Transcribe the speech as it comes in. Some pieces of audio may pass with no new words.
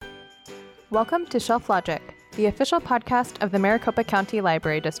Welcome to Shelf Logic, the official podcast of the Maricopa County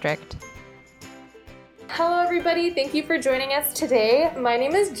Library District. Hello, everybody. Thank you for joining us today. My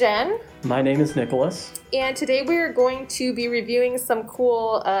name is Jen. My name is Nicholas. And today we are going to be reviewing some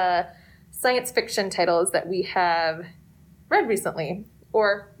cool science fiction titles that we have read recently,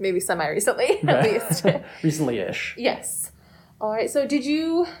 or maybe semi-recently, at least. Recently-ish. Yes. All right. So did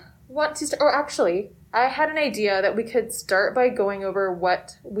you want to start? Or actually, I had an idea that we could start by going over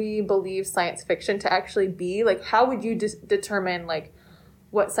what we believe science fiction to actually be. Like, how would you determine, like,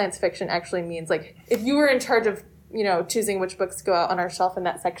 what science fiction actually means? Like, if you were in charge of, choosing which books to go out on our shelf in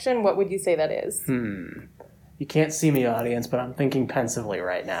that section, what would you say that is? You can't see me, audience, but I'm thinking pensively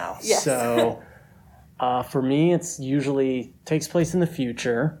right now. Yes. So, for me, it's usually takes place in the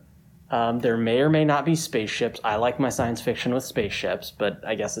future. There may or may not be spaceships. I like my science fiction with spaceships, but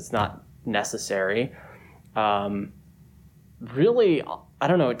I guess it's not necessary. Really, I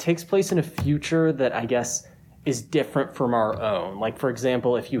don't know. It takes place in a future that I guess is different from our own. Like, for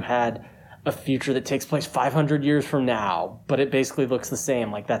example, if you had a future that takes place 500 years from now, but it basically looks the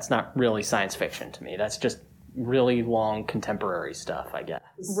same, like, that's not really science fiction to me. That's just really long contemporary stuff, I guess.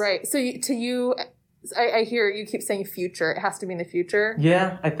 Right. So to you, I hear you keep saying future. It has to be in the future.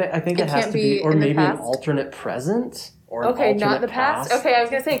 Yeah, I think it has to be, or maybe an alternate present, or an alternate not the past. Okay, I was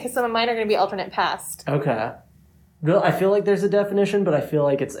gonna say because some of mine are gonna be alternate past. Okay. Well, I feel like there's a definition, but I feel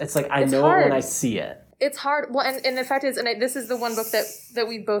like it's like I know it when I see it. It's hard. Well, and the fact is, this is the one book that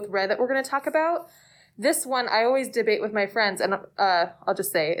we both read that we're going to talk about. This one, I always debate with my friends, and I'll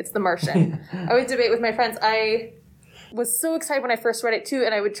just say it's The Martian. I always debate with my friends. I was so excited when I first read it, too,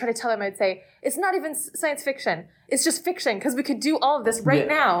 and I would try to tell them, I'd say, it's not even science fiction. It's just fiction, because we could do all of this right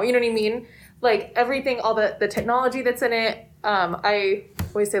now. You know what I mean? Like, everything, all the technology that's in it, I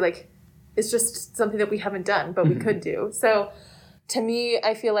always say, like, it's just something that we haven't done, but we could do. So, to me,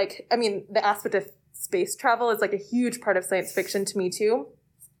 I feel like, the aspect of space travel is like a huge part of science fiction to me too.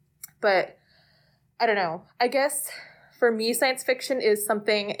 But I don't know. I guess for me, science fiction is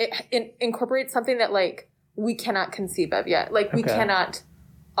something, it incorporates something that like we cannot conceive of yet. Like we cannot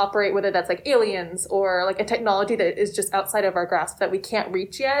operate, whether that's like aliens or like a technology that is just outside of our grasp that we can't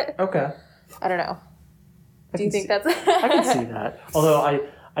reach yet. Okay. I don't know. Do you think that's... I can see that. Although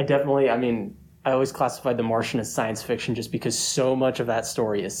I definitely, I always classified The Martian as science fiction just because so much of that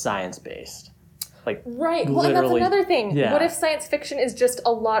story is science-based. Like, right. Well, and that's another thing. Yeah. What if science fiction is just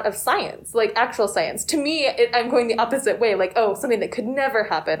a lot of science, like actual science? To me, I'm going the opposite way. Like, something that could never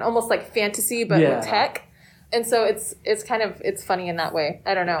happen, almost like fantasy, but with tech. And so it's funny in that way.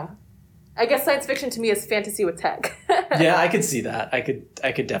 I don't know. I guess science fiction to me is fantasy with tech. Yeah, I could see that. I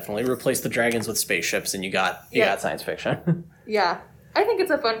could definitely replace the dragons with spaceships, and you got science fiction. Yeah, I think it's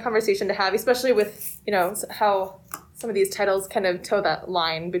a fun conversation to have, especially with how some of these titles kind of toe that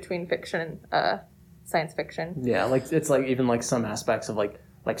line between fiction and science fiction. Yeah, like it's like even like some aspects of like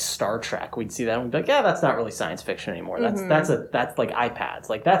Star Trek, we'd see that and we'd be like, yeah, that's not really science fiction anymore. That's like iPads,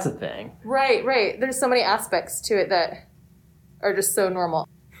 like that's a thing. Right. There's so many aspects to it that are just so normal.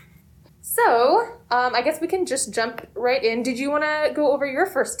 So, I guess we can just jump right in. Did you want to go over your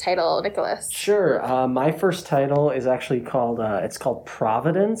first title, Nicholas? Sure. My first title is actually called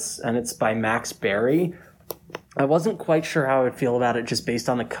Providence, and it's by Max Barry. I wasn't quite sure how I would feel about it just based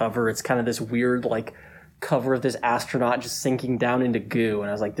on the cover. It's kind of this weird, like, cover of this astronaut just sinking down into goo. And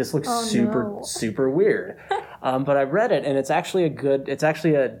I was like, this looks super weird. But I read it, and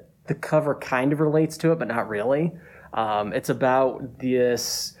the cover kind of relates to it, but not really. It's about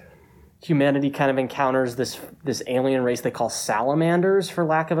this... Humanity kind of encounters this alien race they call salamanders, for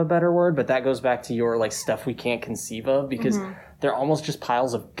lack of a better word, but that goes back to your, like, stuff we can't conceive of, because they're almost just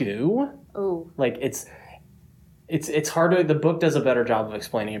piles of goo. Oh. Like, it's hard to... The book does a better job of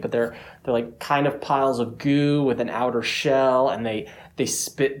explaining it, but they're like kind of piles of goo with an outer shell, and they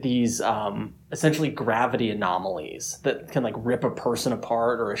spit these essentially gravity anomalies that can like rip a person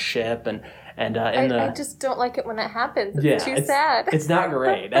apart or a ship, and I just don't like it when that happens. It's too sad. It's not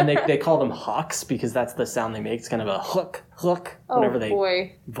great. And they call them hucks because that's the sound they make. It's kind of a hook whenever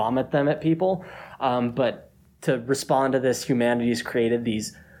they vomit them at people. But to respond to this, humanity's created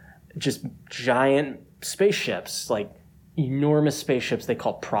these just giant spaceships, like enormous spaceships they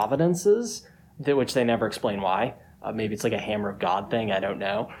call Providences, which they never explain why. Maybe it's like a Hammer of God thing, I don't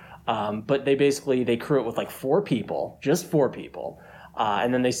know. But they crew it with like just four people.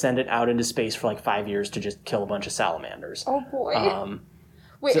 And then they send it out into space for like 5 years to just kill a bunch of salamanders. Oh boy.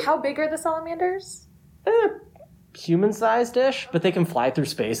 Wait, how big are the salamanders? Human-sized-ish, but they can fly through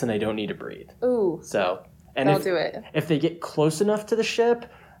space and they don't need to breathe. Ooh. So, I'll do it. If they get close enough to the ship,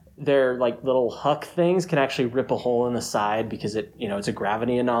 their like little huck things can actually rip a hole in the side because it's a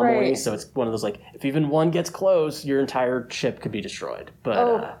gravity anomaly. Right. So it's one of those like if even one gets close, your entire ship could be destroyed.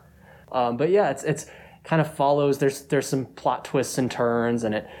 But but yeah, it's kind of follows. There's some plot twists and turns,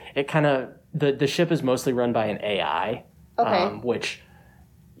 and it kind of the ship is mostly run by an AI, which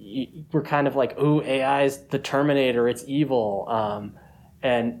we're kind of like, ooh, AI is the Terminator. It's evil.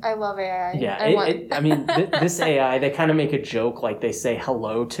 And I love AI. Yeah, this AI, they kind of make a joke, like they say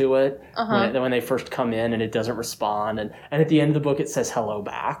hello to it when they first come in, and it doesn't respond, and at the end of the book, it says hello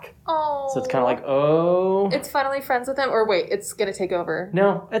back. Oh, so it's kind of like, oh, it's finally friends with him, or wait, it's gonna take over.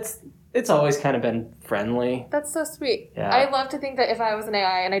 No, it's always kind of been friendly. That's so sweet. Yeah. I love to think that if I was an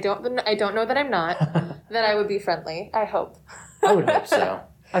AI, and I don't know that I'm not, that I would be friendly. I hope. I would hope so.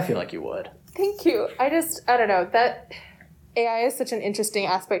 I feel like you would. Thank you. I don't know that. AI is such an interesting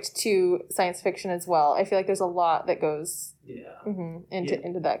aspect to science fiction as well. I feel like there's a lot that goes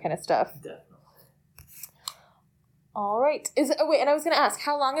into that kind of stuff. Definitely. All right. And I was going to ask,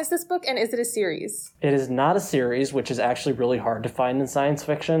 how long is this book, and is it a series? It is not a series, which is actually really hard to find in science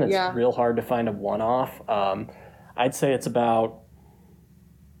fiction. It's real hard to find a one-off. I'd say it's about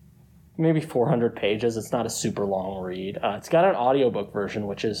maybe 400 pages. It's not a super long read. It's got an audiobook version,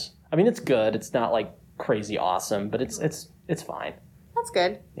 which is, it's good. It's not like crazy awesome, but it's fine. That's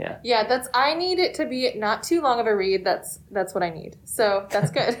good. Yeah. Yeah, I need it to be not too long of a read. That's what I need. So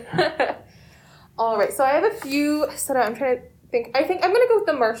that's good. All right. So I have a few set out. I'm trying to think. I think I'm going to go with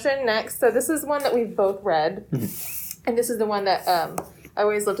The Martian next. So this is one that we've both read. And this is the one that I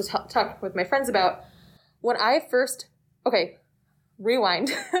always love to talk with my friends about. When I first... Okay,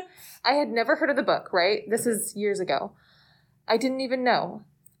 rewind. I had never heard of the book, right? This is years ago. I didn't even know.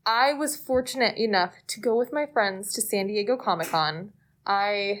 I was fortunate enough to go with my friends to San Diego Comic-Con.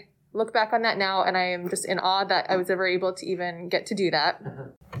 I look back on that now, and I am just in awe that I was ever able to even get to do that.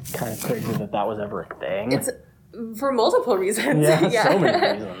 Kind of crazy that was ever a thing. It's for multiple reasons. Yeah, so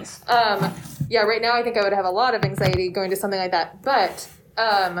many reasons. Right now I think I would have a lot of anxiety going to something like that. But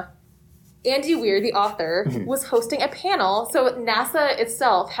Andy Weir, the author, was hosting a panel. So NASA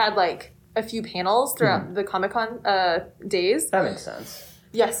itself had like a few panels throughout the Comic-Con days. That makes sense.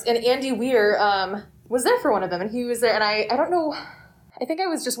 Yes, and Andy Weir was there for one of them, and he was there, and I don't know, I think I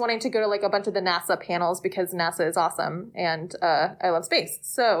was just wanting to go to like a bunch of the NASA panels because NASA is awesome, and I love space.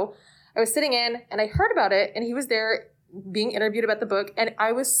 So I was sitting in, and I heard about it, and he was there being interviewed about the book, and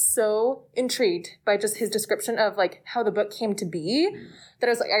I was so intrigued by just his description of like how the book came to be that I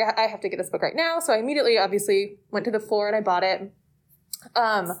was like, I have to get this book right now. So I immediately, obviously, went to the floor and I bought it.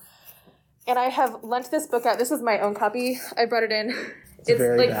 And I have lent this book out. This is my own copy. I brought it in. It's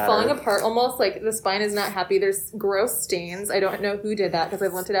like falling apart almost. Like the spine is not happy. There's gross stains. I don't know who did that because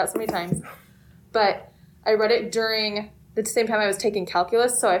I've lent it out so many times. But I read it during the same time I was taking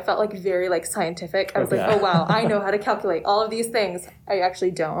calculus, so I felt like very like scientific. I was like, oh wow, I know how to calculate all of these things. I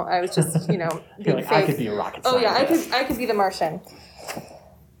actually don't. I was just, being like, fake. I could be a rocket scientist. Oh yeah, I could be the Martian.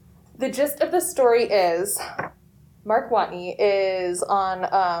 The gist of the story is Mark Watney is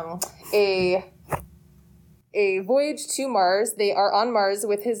on a voyage to Mars. They are on Mars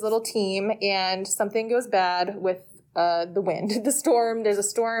with his little team, and something goes bad with the wind, the storm. There's a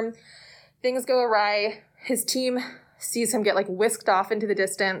storm. Things go awry. His team sees him get like whisked off into the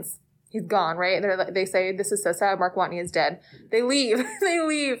distance. He's gone, right? They say, this is so sad. Mark Watney is dead. They leave.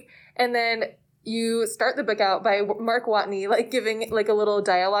 And then you start the book out by Mark Watney like giving like a little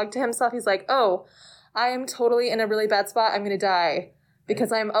dialogue to himself. He's like, oh, I am totally in a really bad spot. I'm going to die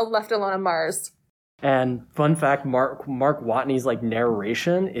because I'm left alone on Mars. And fun fact, Mark Watney's like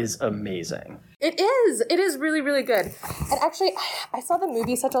narration is amazing. It is really, really good. And actually, I saw the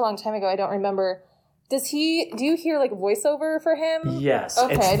movie such a long time ago. I don't remember. Do you hear like voiceover for him? Yes.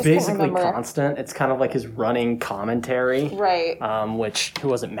 Okay, it's basically constant. It's kind of like his running commentary. Right. Who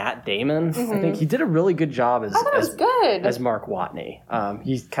was it? Matt Damon? I think he did a really good job as Mark Watney.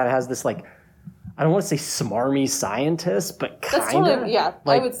 He kind of has this like, I don't want to say smarmy scientist, but kind of. Totally, yeah,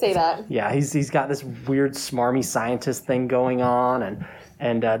 like, I would say that. Yeah, he's got this weird smarmy scientist thing going on,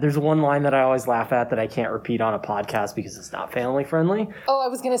 and there's one line that I always laugh at that I can't repeat on a podcast because it's not family friendly. Oh, I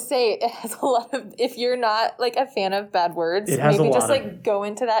was gonna say it has a lot of. If you're not like a fan of bad words, maybe just like go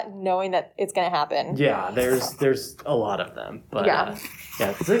into that knowing that it's gonna happen. Yeah, there's a lot of them, but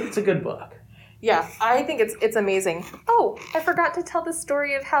it's a good book. Yeah, I think it's amazing. Oh, I forgot to tell the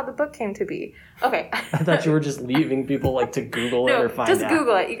story of how the book came to be. Okay. I thought you were just leaving people like to Google it or find out. No, just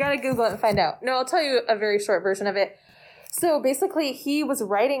Google it. You gotta Google it and find out. No, I'll tell you a very short version of it. So basically, he was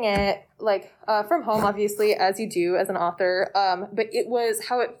writing it like from home, obviously, as you do as an author. But it was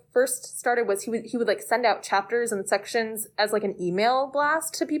how it first started was he would like send out chapters and sections as like an email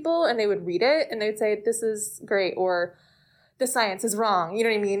blast to people, and they would read it and they'd say, "This is great," or "The science is wrong." You know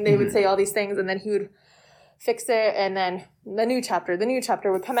what I mean? They would say all these things, and then he would fix it, and then the new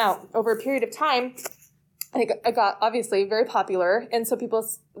chapter would come out over a period of time. And it got obviously very popular, and so people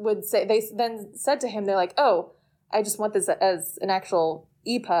would say, they then said to him, they're like, "Oh, I just want this as an actual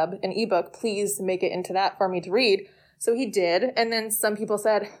EPUB, an ebook. Please make it into that for me to read." So he did, and then some people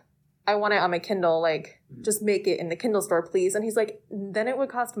said, "I want it on my Kindle, like, just make it in the Kindle store, please." And he's like, "Then it would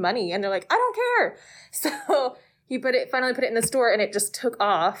cost money," and they're like, "I don't care." So he finally put it in the store, and it just took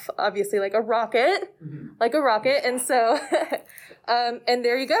off, obviously, like a rocket, and so, and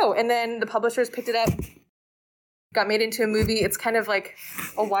there you go. And then the publishers picked it up, got made into a movie. It's kind of like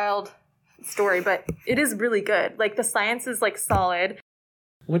a wild story, but it is really good. Like, the science is like solid.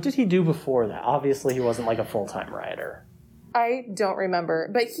 What did he do before that? Obviously, he wasn't like a full-time writer. I don't remember,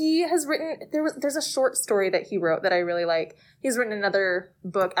 but he has written, there's a short story that he wrote that I really like. He's written another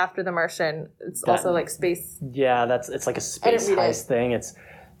book after The Martian. It's also like space. Yeah, it's like a space heist thing.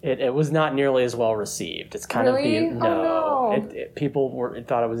 It was not nearly as well received. It's kind really? of no. People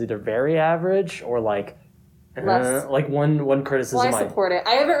thought it was either very average or like like one criticism. Well, I support it.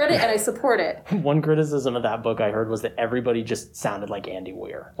 I haven't read it, and I support it. One criticism of that book I heard was that everybody just sounded like Andy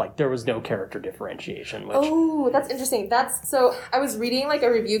Weir. Like, there was no character differentiation. Oh, that's interesting. So I was reading like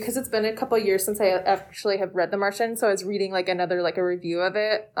a review, because it's been a couple of years since I actually have read The Martian. So I was reading like another like a review of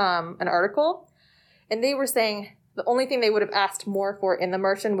it, an article, and they were saying the only thing they would have asked more for in The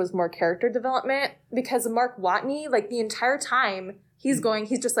Martian was more character development, because Mark Watney, like the entire time, he's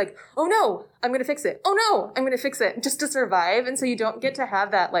just like, "Oh no, I'm going to fix it. Oh no, I'm going to fix it," just to survive. And so you don't get to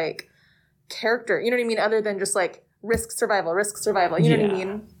have that like character, you know what I mean? Other than just like risk survival, you know what I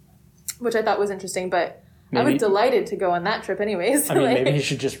mean? Which I thought was interesting, but maybe, I was delighted to go on that trip anyways. I mean, maybe he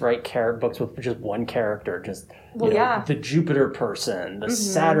should just write books with just one character, just, the Jupiter person, the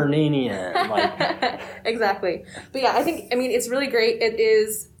Saturnanian. Like. Exactly. But yeah, it's really great. It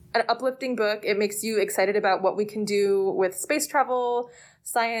is an uplifting book. It makes you excited about what we can do with space travel,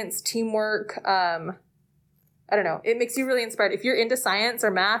 science, teamwork. I don't know. It makes you really inspired. If you're into science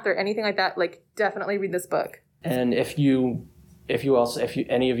or math or anything like that, like, definitely read this book. And if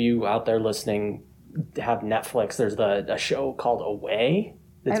any of you out there listening have Netflix, there's a show called Away.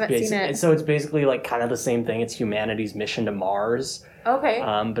 I haven't seen it. So it's basically like kind of the same thing. It's humanity's mission to Mars. Okay.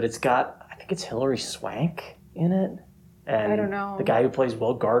 But it's got, I think it's Hilary Swank in it. And I don't know. The guy who plays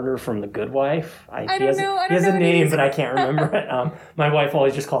Will Gardner from The Good Wife. I don't know. He has a name, but I can't remember it. My wife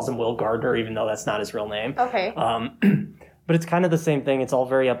always just calls him Will Gardner, even though that's not his real name. Okay. But it's kind of the same thing. It's all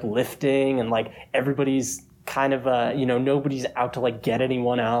very uplifting, and like everybody's kind of nobody's out to like get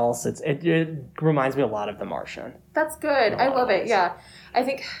anyone else. It reminds me a lot of The Martian. That's good. I love it. Yeah. I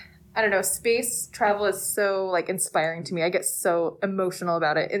think, I don't know, space travel is so like inspiring to me. I get so emotional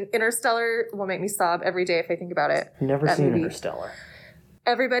about it. Interstellar will make me sob every day if I think about it. I've never seen Interstellar.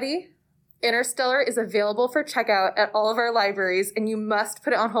 Everybody, Interstellar is available for checkout at all of our libraries, and you must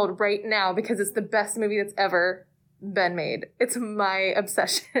put it on hold right now because it's the best movie that's ever been made. It's my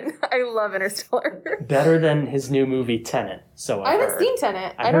obsession. I love Interstellar. Better than his new movie Tenet. So I haven't seen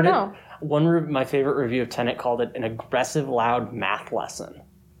Tenet. I don't know. My favorite review of Tenet called it an aggressive, loud math lesson.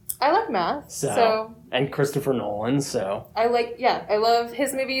 I like math. So and Christopher Nolan. So I love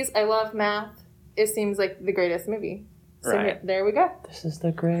his movies. I love math. It seems like the greatest movie. So right. There we go. This is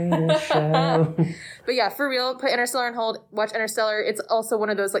the greatest show. But yeah, for real, put Interstellar on hold. Watch Interstellar. It's also one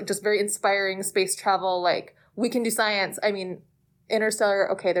of those like just very inspiring space travel. Like, we can do science. I mean,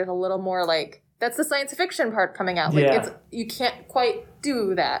 Interstellar. Okay, there's a little more like, that's the science fiction part coming out. Like you can't quite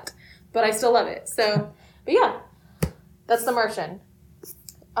do that, but I still love it. So, but yeah, that's The Martian.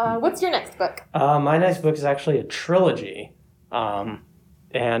 What's your next book? My next book is actually a trilogy,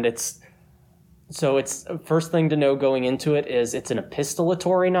 and it's first thing to know going into it is it's an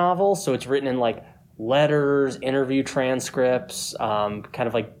epistolatory novel, so it's written in like letters, interview transcripts, kind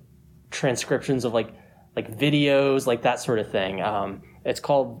of like transcriptions of like videos, like that sort of thing. It's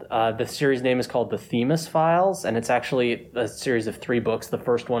called, the series name is called The Themis Files, and it's actually a series of 3 books. The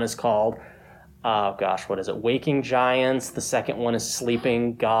first one is called, what is it? Waking Giants. The second one is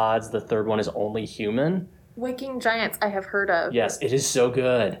Sleeping Gods. The third one is Only Human. Waking Giants, I have heard of. Yes, it is so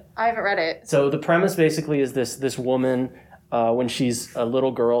good. I haven't read it. So the premise basically is this woman, when she's a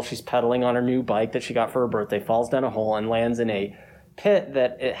little girl, she's pedaling on her new bike that she got for her birthday, falls down a hole and lands in a pit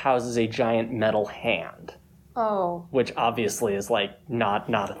that it houses a giant metal hand. Oh. Which obviously is like not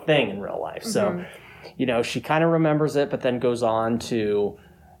a thing in real life. So she kind of remembers it, but then goes on to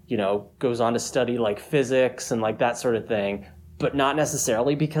study like physics and like that sort of thing, but not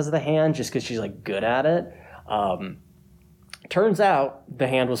necessarily because of the hand, just because she's like good at it. Turns out the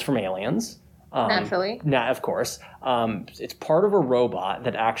hand was from aliens. Naturally. Of course. It's part of a robot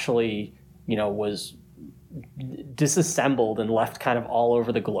that actually, was disassembled and left kind of all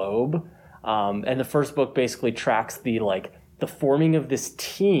over the globe. And the first book basically tracks the forming of this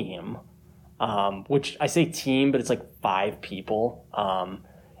team, which I say team, but it's like 5 people.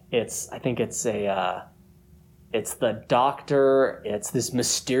 It's the doctor. It's this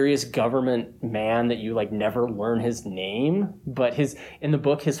mysterious government man that you like never learn his name, but in the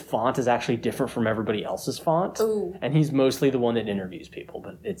book his font is actually different from everybody else's font. Ooh. And he's mostly the one that interviews people,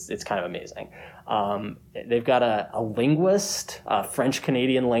 but it's kind of amazing. They've got a linguist, a French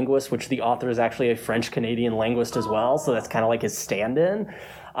Canadian linguist, which the author is actually a French Canadian linguist as well, so that's kind of like his stand-in.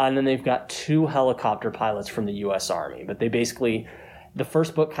 And then they've got 2 helicopter pilots from the U.S. Army, but the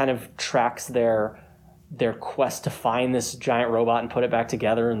first book kind of tracks their quest to find this giant robot and put it back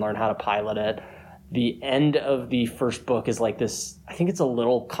together and learn how to pilot it. The end of the first book is like this, I think it's a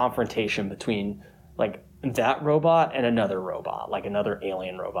little confrontation between like that robot and another robot, like another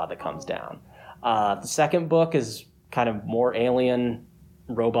alien robot that comes down. The second book is kind of more alien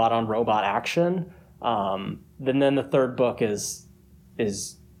robot on robot action. Then the third book is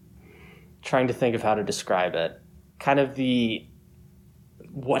trying to think of how to describe it. Kind of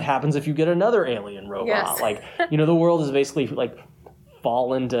what happens if you get another alien robot? Yes. Like, the world is basically like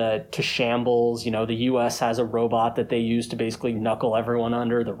fallen to shambles. The US has a robot that they use to basically knuckle everyone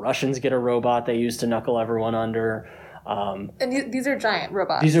under. The Russians get a robot they use to knuckle everyone under. And these are giant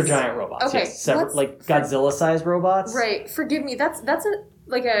robots. These are giant robots. Okay. Yes. Like Godzilla-sized robots. Right. Forgive me. That's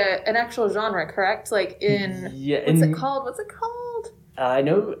an actual genre, correct? Like in what's it called? I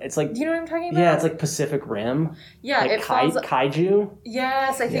know it's like. Do you know what I'm talking about? Yeah, it's like Pacific Rim. Yeah, like it falls. Kaiju.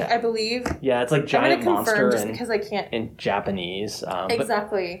 Yes, I believe. Yeah, it's like giant I'm gonna monster. Just because I can't. In Japanese.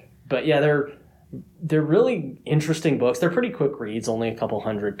 Exactly. But yeah, they're really interesting books. They're pretty quick reads, only a couple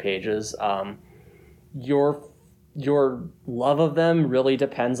hundred pages. Your love of them really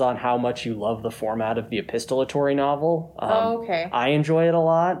depends on how much you love the format of the epistolatory novel. Okay. I enjoy it a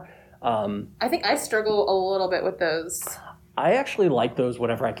lot. I think I struggle a little bit with those. I actually like those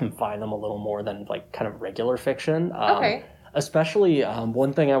whenever I can find them a little more than like kind of regular fiction. Okay. Especially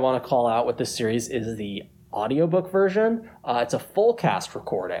one thing I want to call out with this series is the audiobook version. It's a full cast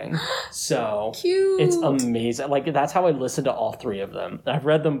recording. So cute. It's amazing. Like that's how I listen to all 3 of them. I've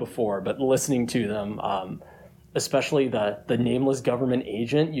read them before, but listening to them, especially the nameless government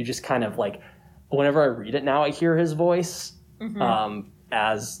agent, you just kind of like, whenever I read it now, I hear his voice. Mm-hmm.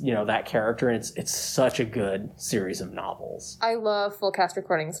 As that character, and it's such a good series of novels. I love full cast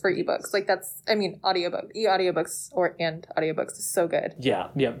recordings for ebooks. Like audiobooks and audiobooks is so good. Yeah,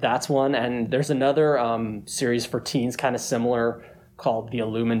 that's one. And there's another series for teens, kind of similar, called the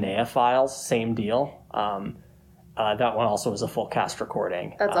Illuminea Files. Same deal. That one also is a full cast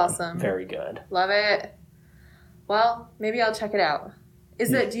recording. That's awesome. Very good. Love it. Well, maybe I'll check it out.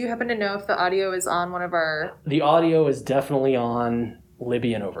 Do you happen to know if the audio is on one of our? The audio is definitely on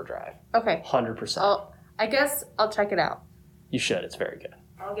Libby and Overdrive. Okay. 100%. I guess I'll check it out. You should. It's very good.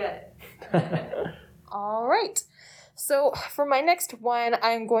 I'll get it. All right. So for my next one,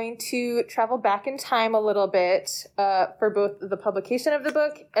 I'm going to travel back in time a little bit for both the publication of the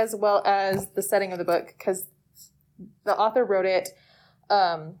book as well as the setting of the book, because the author wrote it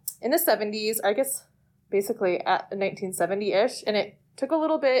in the 70s, I guess basically at 1970-ish, and it took a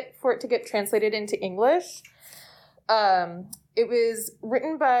little bit for it to get translated into English. It was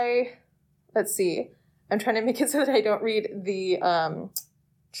written by, let's see, I'm trying to make it so that I don't read the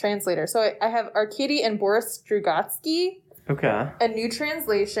translator. So I have Arkady and Boris Strugatsky. Okay. A new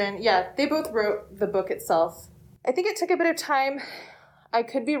translation. Yeah, they both wrote the book itself. I think it took a bit of time. I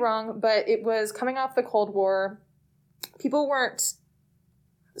could be wrong, but it was coming off the Cold War. People weren't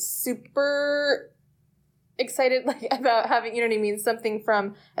super excited about having, you know what I mean, something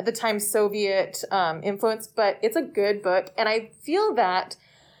from, at the time, Soviet influence, but it's a good book, and I feel that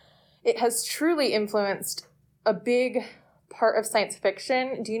it has truly influenced a big part of science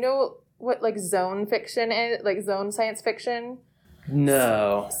fiction. Do you know what zone fiction is? Zone science fiction?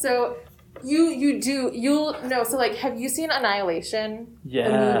 No. So you'll know. So have you seen Annihilation? Yes.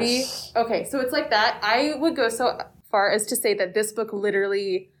 The movie? Okay, so it's like that. I would go so far as to say that this book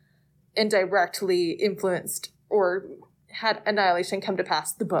literally indirectly influenced or had Annihilation come to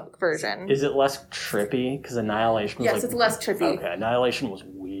pass, the book version. Is it less trippy? Because Annihilation was it's less trippy. Okay, Annihilation was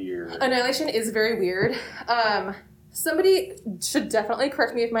weird. Annihilation is very weird. somebody should definitely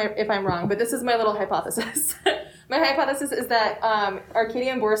correct me if I'm wrong, but this is my little hypothesis. My hypothesis is that Arkady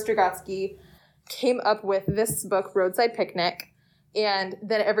and Boris Strugatsky came up with this book, Roadside Picnic, and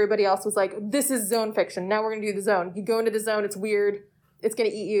then everybody else was like, this is zone fiction. Now we're going to do the zone. You go into the zone, it's weird, it's going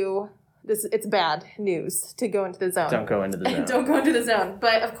to eat you. It's bad news to go into the zone. Don't go into the zone. Don't go into the zone.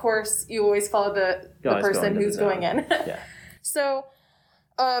 But, of course, you always follow the person who's going in. Yeah. So,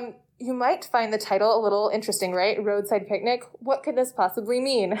 you might find the title a little interesting, right? Roadside Picnic. What could this possibly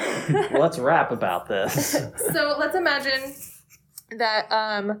mean? Let's rap about this. So let's imagine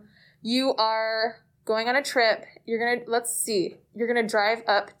that you are going on a trip. You're gonna drive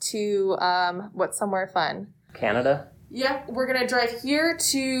up to what's somewhere fun? Canada? Yeah, we're gonna drive here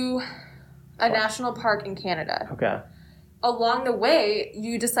to a national park in Canada. Okay. Along the way,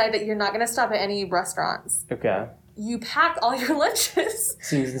 you decide that you're not gonna stop at any restaurants. Okay. You pack all your lunches.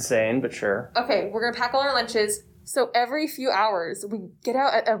 Seems insane, but sure. Okay, we're going to pack all our lunches. So every few hours, we get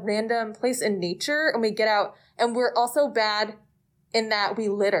out at a random place in nature, and we get out, and we're also bad in that we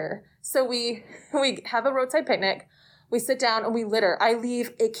litter. So we have a roadside picnic. We sit down and we litter. I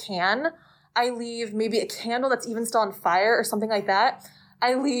leave a can. I leave maybe a candle that's even still on fire or something like that.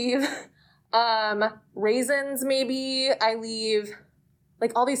 I leave raisins maybe. I leave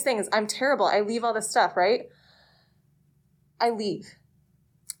like all these things. I'm terrible. I leave all this stuff, right? I leave.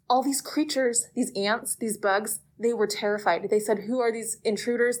 All these creatures, these ants, these bugs, they were terrified. They said, who are these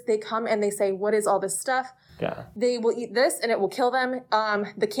intruders? They come and they say, what is all this stuff? Yeah. They will eat this and it will kill them.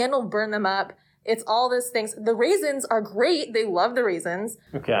 The candle will burn them up. It's all these things. The raisins are great. They love the raisins.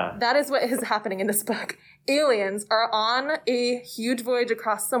 Okay. That is what is happening in this book. Aliens are on a huge voyage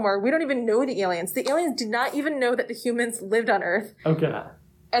across somewhere. We don't even know the aliens. The aliens did not even know that the humans lived on Earth. Okay.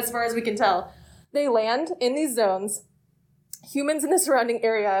 As far as we can tell. They land in these zones. Humans in the surrounding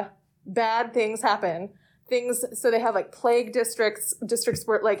area, bad things happen. So they have like plague districts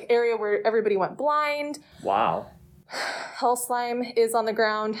where like area where everybody went blind. Wow. Hell slime is on the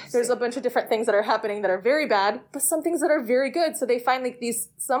ground. There's a bunch of different things that are happening that are very bad, but some things that are very good. So they find like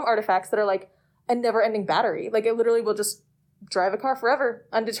some artifacts that are like a never ending battery. Like it literally will just drive a car forever,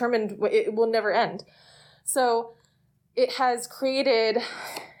 undetermined. It will never end. So it has created...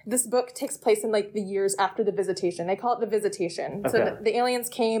 This book takes place in like the years after the visitation. They call it the visitation. Okay. So the aliens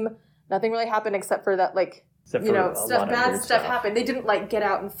came, nothing really happened except for that bad stuff happened. They didn't like get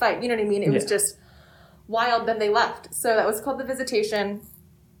out and fight. You know what I mean? It was just wild. Then they left. So that was called the visitation,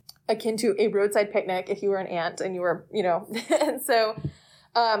 akin to a roadside picnic if you were an ant and you were, and so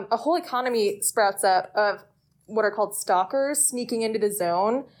a whole economy sprouts up of what are called stalkers sneaking into the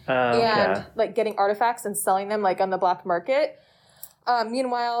zone and like getting artifacts and selling them like on the black market.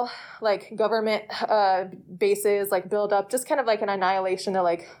 Meanwhile, like government bases like build up just kind of like an annihilation of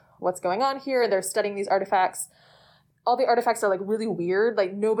like what's going on here. They're studying these artifacts. All the artifacts are like really weird.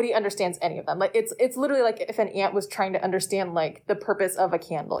 Like nobody understands any of them. Like it's literally like if an ant was trying to understand like the purpose of a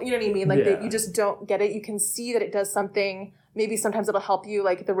candle. You know what I mean? Like you just don't get it. You can see that it does something. Maybe sometimes it'll help you.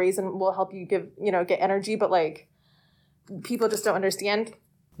 Like the raisin will help you get energy. But like people just don't understand.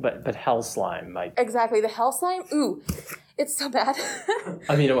 But hell slime might... Exactly. The hell slime? Ooh, it's so bad.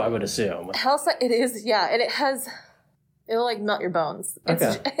 I mean, I would assume. Hell slime, it is, yeah. And it'll like melt your bones.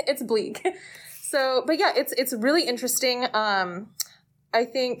 It's bleak. So, but yeah, it's really interesting. I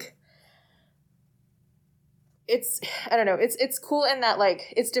think I don't know, it's cool in that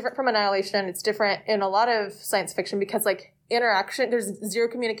like, it's different from Annihilation. It's different in a lot of science fiction because like there's zero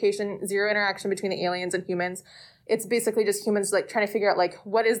communication, zero interaction between the aliens and humans. It's basically just humans like trying to figure out like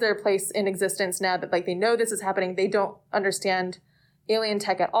what is their place in existence now that like they know this is happening. They don't understand alien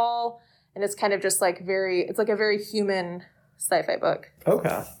tech at all. And it's kind of just like it's like a very human sci-fi book.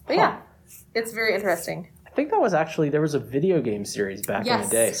 Okay. But yeah, it's very interesting. I think there was a video game series back in the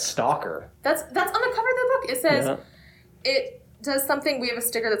day, Stalker. That's on the cover of the book. It says it does something. We have a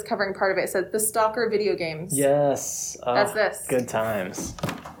sticker that's covering part of it. It says the Stalker video games. Yes. That's this. Good times.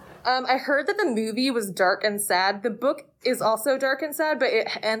 I heard that the movie was dark and sad. The book is also dark and sad, but it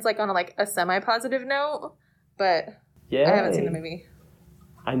ends like on a semi-positive note. But I haven't seen the movie.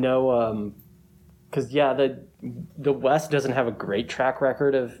 I know, because the West doesn't have a great track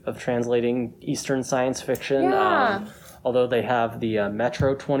record of translating Eastern science fiction. Yeah. Although they have the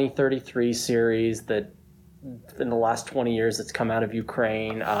Metro 2033 series that in the last 20 years it's come out of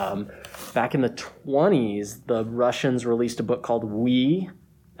Ukraine. Back in the 20s, the Russians released a book called We.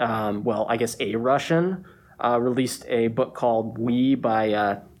 I guess a Russian released a book called We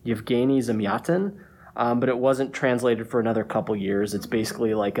by Yevgeny Zamyatin, but it wasn't translated for another couple years. It's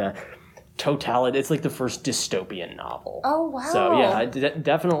basically like a it's like the first dystopian novel. Oh, wow. So, yeah,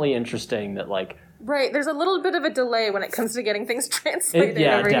 definitely interesting that, like, Right. There's a little bit of a delay when it comes to getting things translated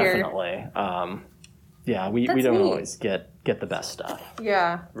over here. Definitely. We don't always get the best stuff.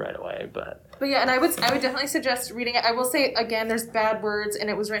 Yeah. Right away, but yeah, and I would definitely suggest reading it. I will say again, there's bad words, and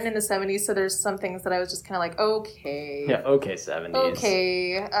it was written in the 70s, so there's some things that I was just kind of like, okay. Yeah. Okay. 70s.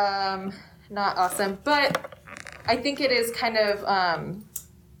 Okay. Not awesome, but I think it is kind of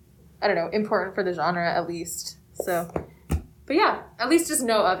I don't know, important for the genre at least. So, but yeah, at least just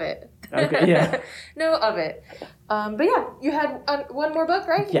know of it. Okay, yeah. Know of it. But yeah, you had one more book,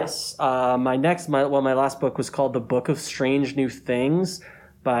 right? Yes. My last book was called The Book of Strange New Things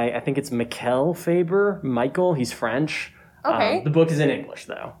by, I think it's Michael Faber. Michael, he's French. Okay. The book is in English,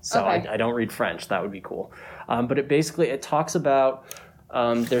 though, so okay. I don't read French. That would be cool. But it talks about,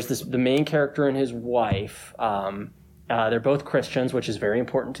 there's the main character and his wife. They're both Christians, which is very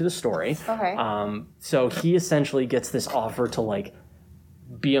important to the story. Okay. So he essentially gets this offer to, like,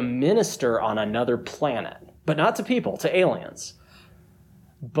 be a minister on another planet, but not to people, to aliens.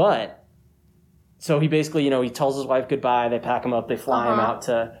 But so he basically, he tells his wife goodbye. They pack him up. They fly him out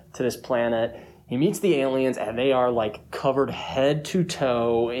to this planet. He meets the aliens, and they are like covered head to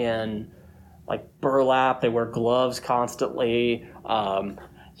toe in like burlap. They wear gloves constantly.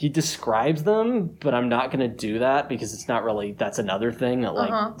 He describes them, but I'm not going to do that because it's not really, that's another thing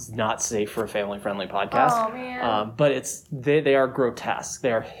that it's not safe for a family-friendly podcast. Oh, man. But they are grotesque.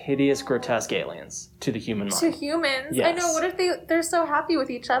 They are hideous, grotesque aliens to the human mind. To humans? Yes. I know. What if they're so happy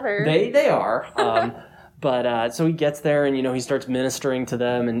with each other? They are. But so he gets there and, he starts ministering to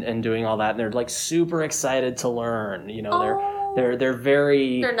them and doing all that. And they're like super excited to learn. They're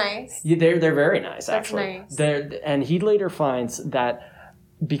very... They're nice. Yeah, they're very nice, actually. That's nice. And he later finds that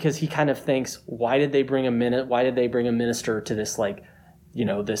because he kind of thinks, why did they bring a minister to this, like,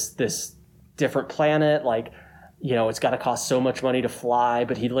 this different planet? Like, it's got to cost so much money to fly.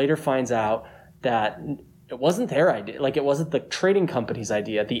 But he later finds out that it wasn't their idea. Like, it wasn't the trading company's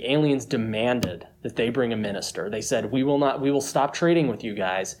idea. The aliens demanded that they bring a minister. They said, we will stop trading with you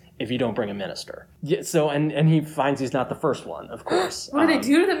guys if you don't bring a minister. Yeah, so, and he finds he's not the first one, of course. What do they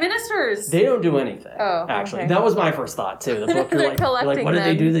do to the ministers? They don't do anything, actually. Okay. That was my first thought, too. The book, you're like, what did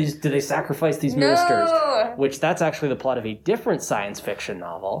they do? Do they sacrifice these ministers? Which, that's actually the plot of a different science fiction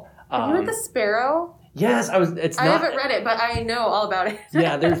novel. Have you read The Sparrow? Yes, I haven't read it, but I know all about it.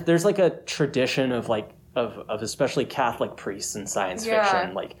 Yeah, there's like a tradition of especially Catholic priests in science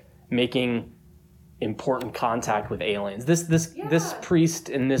fiction, like making important contact with aliens. This priest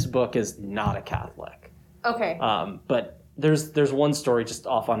in this book is not a Catholic. Okay. But there's one story, just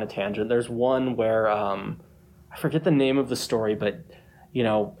off on a tangent. There's one where I forget the name of the story, but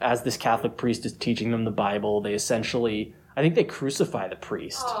as this Catholic priest is teaching them the Bible, they essentially, I think they crucify the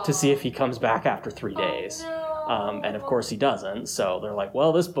priest to see if he comes back after 3 days. No. And of course he doesn't. So they're like,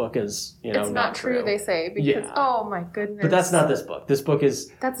 well, this book is, it's not true, they say. Because, oh my goodness. But that's not this book. This book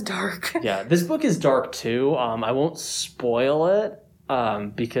is... That's dark. Yeah, this book is dark too. I won't spoil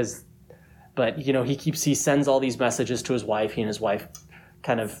it because... But, he sends all these messages to his wife. He and his wife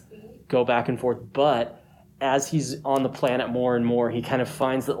kind of go back and forth. But as he's on the planet more and more, he kind of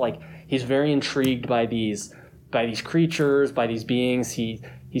finds that, like, he's very intrigued by these creatures, by these beings.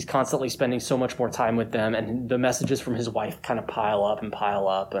 He's constantly spending so much more time with them, and the messages from his wife kind of pile up, and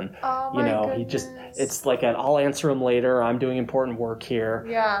goodness. It's like I'll answer him later. I'm doing important work here.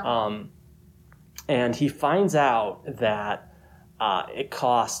 Yeah. And he finds out that it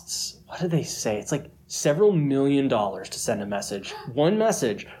costs, what did they say? It's like several $1 million to send a message. One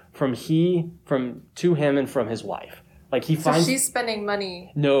message to him and from his wife. Like he finds. So she's spending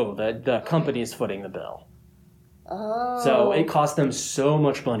money. No, the company is footing the bill. Oh. So it cost them so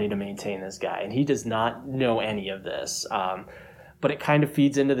much money to maintain this guy, and he does not know any of this. But it kind of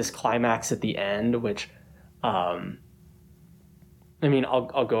feeds into this climax at the end, which, I'll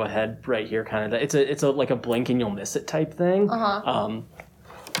go ahead right here. Kind of, it's like a blink and you'll miss it type thing.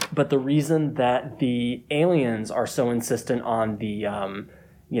 But the reason that the aliens are so insistent on the,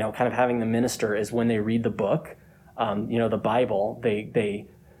 kind of having the minister is when they read the book, the Bible, they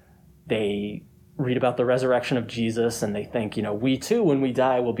read about the resurrection of Jesus, and they think, we too, when we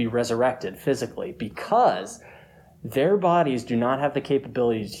die, will be resurrected physically, because their bodies do not have the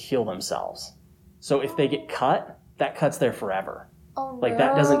capability to heal themselves. So if they get cut, that cut's there forever. Oh, like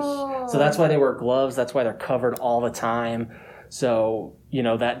that doesn't. So that's why they wear gloves. That's why they're covered all the time. So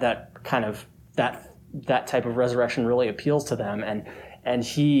that kind of that type of resurrection really appeals to them, and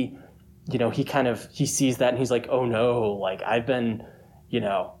he sees that and he's like, oh no, like I've been,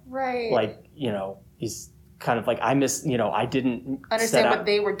 right, like he's kind of like, I didn't understand what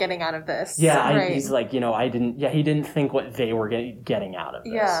they were getting out of this. Yeah, right. He's like, he didn't think what they were getting out of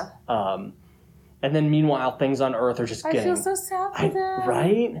this. Yeah. And then meanwhile, things on Earth are just I getting... feel so sad for them.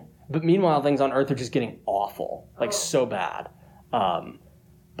 Right? But meanwhile, things on Earth are just getting awful. Like, so bad.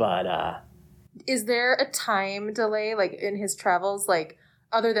 Is there a time delay, like, in his travels, like,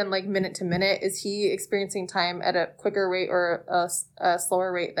 other than, like, minute to minute? Is he experiencing time at a quicker rate or a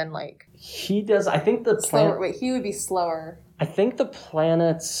slower rate than, like... He does... I think the Slower. Wait, he would be slower. I think the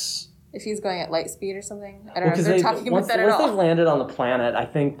planets... If he's going at light speed or something? I don't know if they're talking about that at all. Once they've landed on the planet, I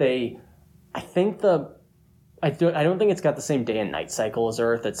don't think it's got the same day and night cycle as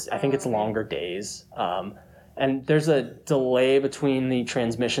Earth. I think it's longer days. And there's a delay between the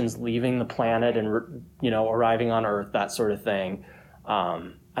transmissions leaving the planet and, arriving on Earth, that sort of thing.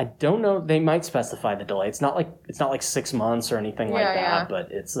 I don't know. They might specify the delay. It's not like 6 months or anything like that, but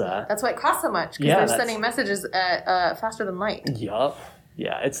it's... That's why it costs so much, because they're sending messages at faster than light. Yup.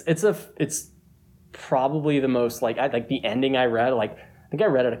 Yeah, it's probably the most, like the ending I read, I think I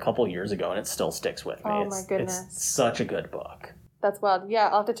read it a couple years ago and it still sticks with me. Oh my goodness. It's such a good book. That's wild. Yeah,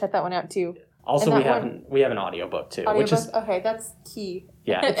 I'll have to check that one out too. Also, we have an audiobook too. Which is okay, that's key.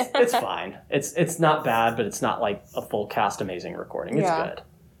 Yeah, it's fine. It's not bad, but it's not like a full cast amazing recording. It's good.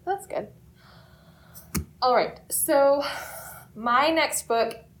 That's good. All right. So my next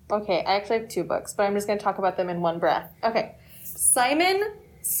book, okay, I actually have 2 books, but I'm just going to talk about them in one breath. Okay. Simon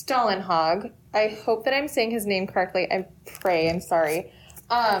Stålenhag. I hope that I'm saying his name correctly. I pray. I'm sorry.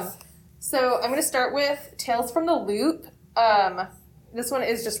 So I'm going to start with Tales from the Loop. This one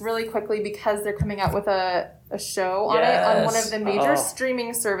is just really quickly because they're coming out with a show on it on one of the major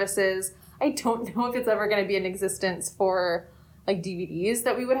streaming services. I don't know if it's ever going to be in existence for like DVDs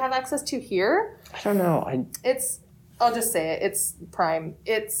that we would have access to here. I don't know. I'll just say it. It's Prime.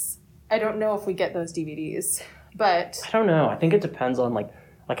 I don't know if we get those DVDs, but I don't know. I think it depends on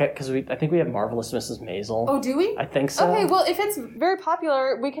because I think we have Marvelous Mrs. Maisel. Oh, do we? I think so. Okay, well, if it's very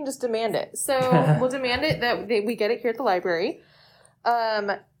popular, we can just demand it. So we'll demand it that we get it here at the library.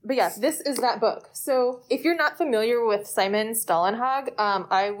 But yeah, this is that book. So if you're not familiar with Simon Stålenhag,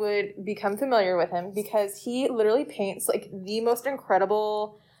 I would become familiar with him because he literally paints like the most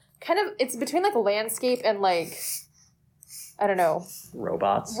incredible kind of, it's between like landscape and like, I don't know.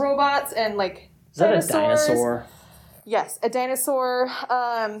 Robots and like Is that a dinosaur? Yes, a dinosaur.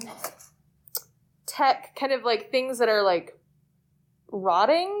 Tech, kind of like things that are like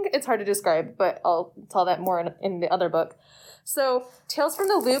rotting. It's hard to describe, but I'll tell that more in the other book. So Tales from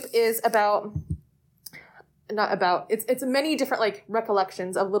the Loop is it's many different like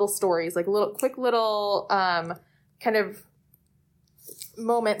recollections of little stories, like quick little kind of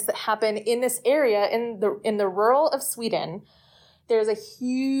moments that happen in this area in the rural of Sweden. There's a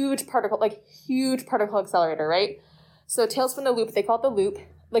huge particle accelerator, right? So Tales from the Loop, they call it the Loop.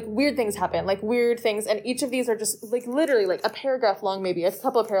 Like weird things happen, like weird things, and each of these are just like literally like a paragraph long, maybe a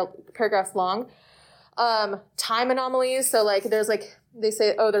couple of paragraphs long. Time anomalies. So like there's like they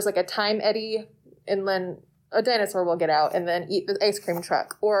say, oh, there's like a time eddy, and then a dinosaur will get out and then eat the ice cream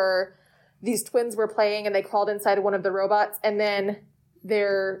truck. Or these twins were playing and they crawled inside one of the robots, and then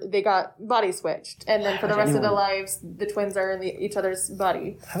they got body switched, and then for the rest of their lives, the twins are in each other's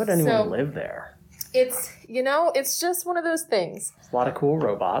body. How would anyone live there? It's just one of those things. A lot of cool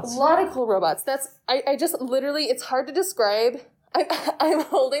robots. I just literally, it's hard to describe. I'm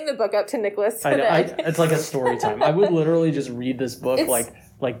holding the book up to Nicholas today. It's like a story time. I would literally just read this book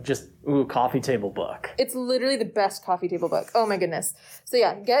coffee table book. It's literally the best coffee table book. Oh my goodness. So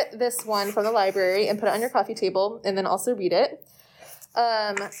yeah, get this one from the library and put it on your coffee table, and then also read it.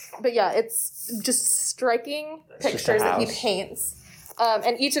 But yeah, it's just striking pictures that he paints.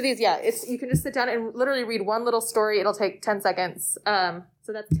 And each of these, you can just sit down and literally read one little story. It'll take 10 seconds. So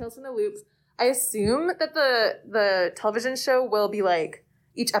that's Tales from the Loop. I assume that the television show will be like,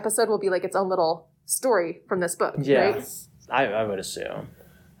 each episode will be like its own little story from this book, right? I would assume.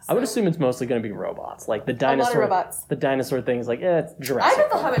 I would assume it's mostly going to be robots. Like the dinosaur. A lot of robots. The dinosaur thing is like, it's Jurassic. I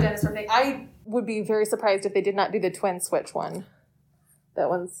bet they'll have a dinosaur thing. I would be very surprised if they did not do the twin switch one. That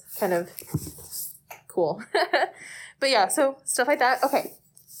one's kind of cool. But yeah, so stuff like that. Okay.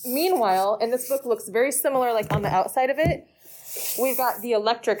 Meanwhile, and this book looks very similar, like on the outside of it, we've got The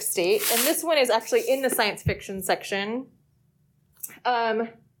Electric State, and this one is actually in the science fiction section.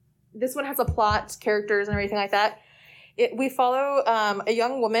 This one has a plot, characters, and everything like that. We follow a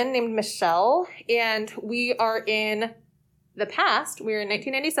young woman named Michelle, and we are in the past. We're in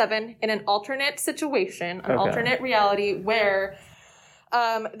 1997 in an alternate situation, alternate reality where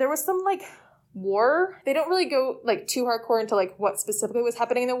there was some like war. They don't really go like too hardcore into like what specifically was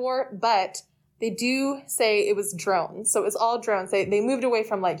happening in the war, but they do say it was drones. So it was all drones. They moved away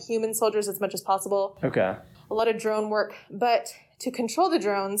from like human soldiers as much as possible. Okay. A lot of drone work, but to control the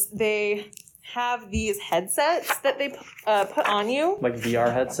drones, they have these headsets that they put on you. Like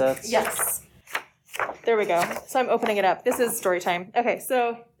VR headsets? Yes. There we go. So I'm opening it up. This is story time. Okay,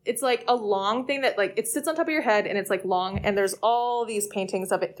 so it's like a long thing that like it sits on top of your head and it's like long, and there's all these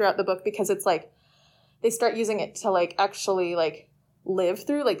paintings of it throughout the book because it's like they start using it to like actually like live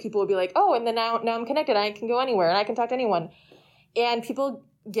through. Like people will be like, oh, and then now I'm connected. I can go anywhere and I can talk to anyone. And people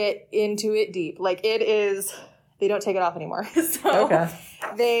get into it deep. Like it is, they don't take it off anymore. So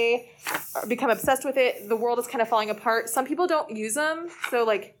they become obsessed with it. The world is kind of falling apart. Some people don't use them. So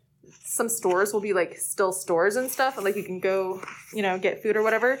like some stores will be like still stores and stuff. And like you can go, you know, get food or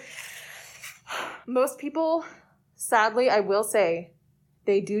whatever. Most people, sadly, I will say,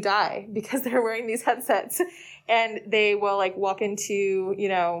 they do die because they're wearing these headsets and they will like walk into, you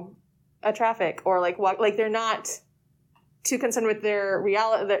know, a traffic or like walk, like they're not too concerned with their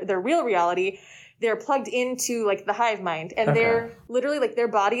reality, their real reality. They're plugged into like the hive mind and they're literally like their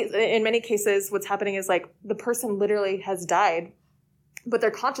body. In many cases, what's happening is like the person literally has died, but their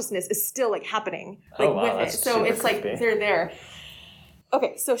consciousness is still like happening like with it. So it's like they're there.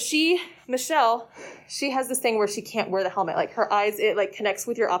 Okay, so Michelle, she has this thing where she can't wear the helmet. Like her eyes, it like connects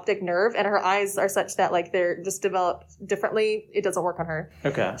with your optic nerve, and her eyes are such that like they're just developed differently. It doesn't work on her.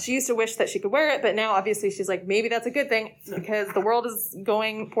 Okay. She used to wish that she could wear it, but now obviously she's like, maybe that's a good thing because the world is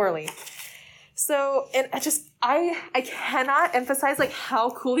going poorly. So, and I cannot emphasize like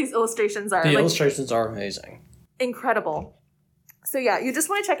how cool these illustrations are. The illustrations are amazing. Incredible. So yeah, you just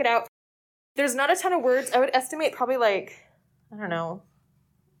want to check it out. There's not a ton of words. I would estimate probably like, I don't know.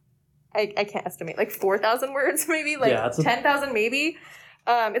 I can't estimate, like 4,000 words maybe, like 10,000 maybe.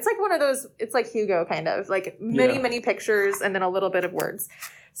 It's like one of those, it's like Hugo kind of, like many pictures and then a little bit of words.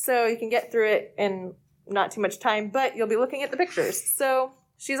 So you can get through it in not too much time, but you'll be looking at the pictures. So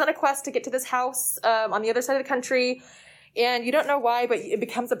she's on a quest to get to this house on the other side of the country, and you don't know why, but it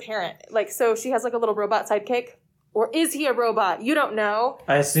becomes apparent. Like, so she has like a little robot sidekick. Or is he a robot? You don't know.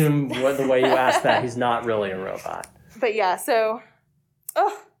 I assume the way you asked that, he's not really a robot. But yeah, so...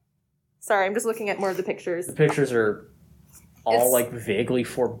 Sorry, I'm just looking at more of the pictures. The pictures are all like vaguely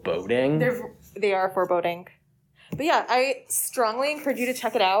foreboding. They are foreboding. But yeah, I strongly encourage you to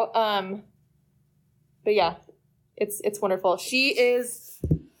check it out. But yeah, it's wonderful. She is...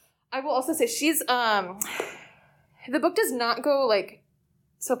 I will also say she's... the book does not go like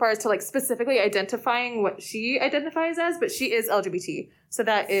so far as to like specifically identifying what she identifies as, but she is LGBT. So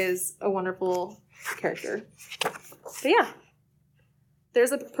that is a wonderful character. But yeah.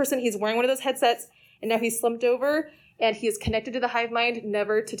 There's a person, he's wearing one of those headsets, and now he's slumped over, and he is connected to the hive mind,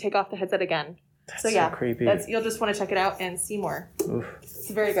 never to take off the headset again. That's so creepy. You'll just want to check it out and see more. Oof. It's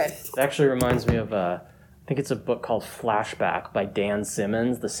very good. It actually reminds me of, I think it's a book called Flashback by Dan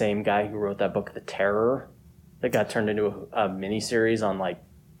Simmons, the same guy who wrote that book, The Terror, that got turned into a miniseries on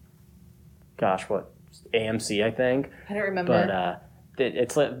AMC, I think. I don't remember. But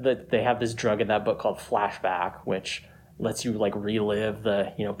it's like they have this drug in that book called Flashback, which lets you like relive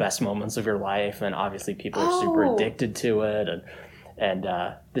the best moments of your life, and obviously people are super addicted to it, and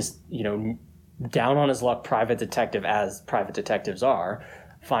this down on his luck private detective, as private detectives are,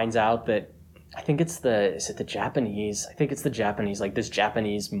 finds out that I think it's the Japanese, like this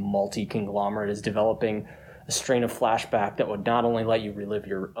Japanese multi-conglomerate is developing a strain of flashback that would not only let you relive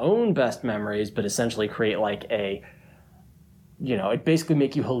your own best memories, but essentially create like it basically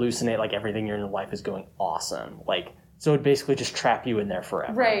make you hallucinate like everything in your life is going awesome, like. So it basically just trap you in there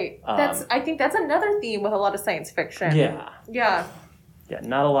forever. Right. I think that's another theme with a lot of science fiction. Yeah. Yeah. Yeah,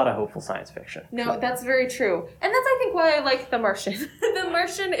 not a lot of hopeful science fiction. No, that's very true. And that's, I think, why I like The Martian. The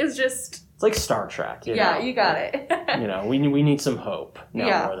Martian is just... It's like Star Trek. You got it. We need some hope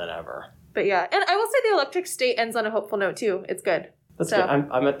now more than ever. But yeah, and I will say The Electric State ends on a hopeful note, too. It's good. That's good.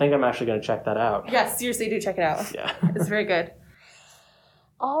 I think I'm actually going to check that out. Yeah, seriously, do check it out. Yeah. It's very good.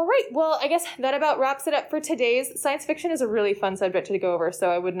 All right. Well, I guess that about wraps it up for today's. Science fiction is a really fun subject to go over, so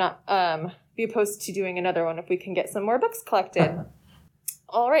I would not be opposed to doing another one if we can get some more books collected.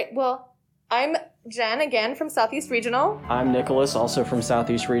 All right. Well, I'm Jen again from Southeast Regional. I'm Nicholas, also from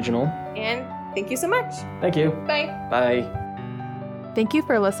Southeast Regional. And thank you so much. Thank you. Bye. Bye. Thank you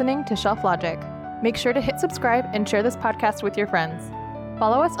for listening to Shelf Logic. Make sure to hit subscribe and share this podcast with your friends.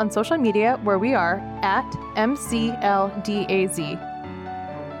 Follow us on social media where we are at MCLDAZ.